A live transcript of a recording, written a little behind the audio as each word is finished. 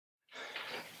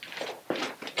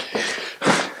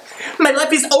my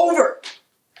life is over.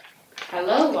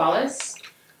 Hello, Wallis.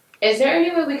 Is there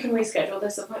any way we can reschedule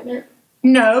this appointment?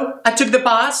 No, I took the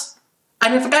bus,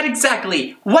 and I forgot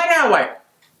exactly 1 hour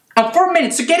and 4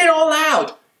 minutes to get it all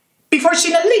out before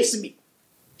Sheena leaves me.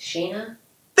 Sheena?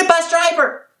 The bus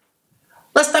driver.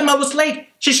 Last time I was late,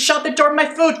 she shut the door on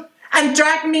my foot and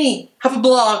dragged me half a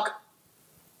block.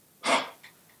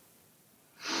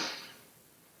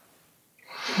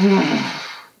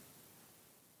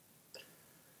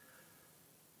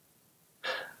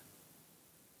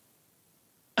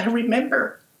 I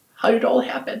remember how it all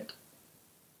happened.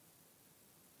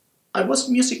 I was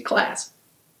in music class.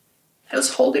 I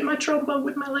was holding my trombone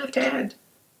with my left hand.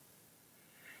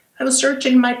 I was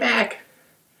searching my bag.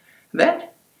 Then,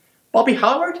 Bobby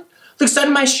Howard looks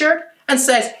under my shirt and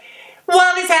says,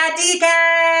 "Wallis had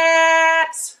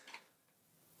decaps!"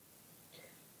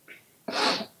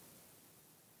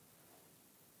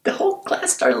 The whole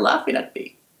class started laughing at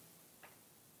me.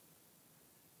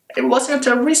 It wasn't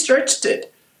until I researched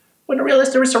it when I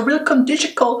realized there was a real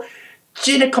condition called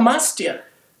gynecomastia.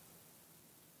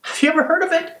 Have you ever heard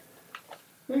of it?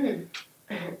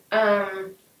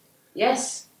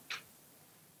 Yes.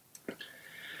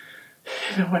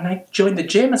 When I joined the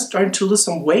gym, I started to lose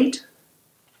some weight.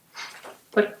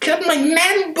 But cut my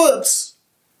man boobs!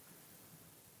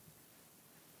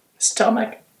 My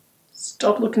stomach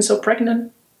stopped looking so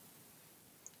pregnant.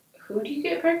 Who do you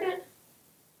get pregnant?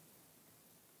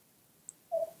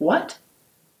 What?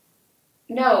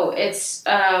 No, it's,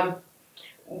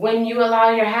 when you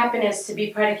allow your happiness to be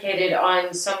predicated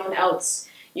on someone else,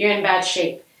 you're in bad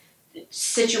shape.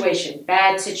 Situation.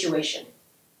 Bad situation.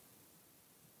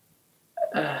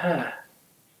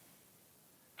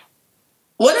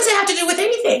 What does it have to do with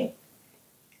anything?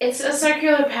 It's a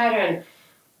circular pattern.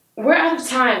 We're out of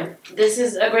time. This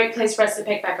is a great place for us to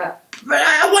pick back up. But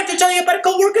I want to tell you about a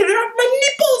coworker that have my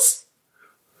nipples!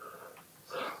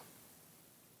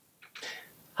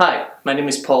 Hi, my name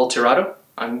is Tirado.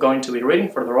 I'm going to be reading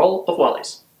for the role of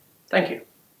Wallis. Thank you.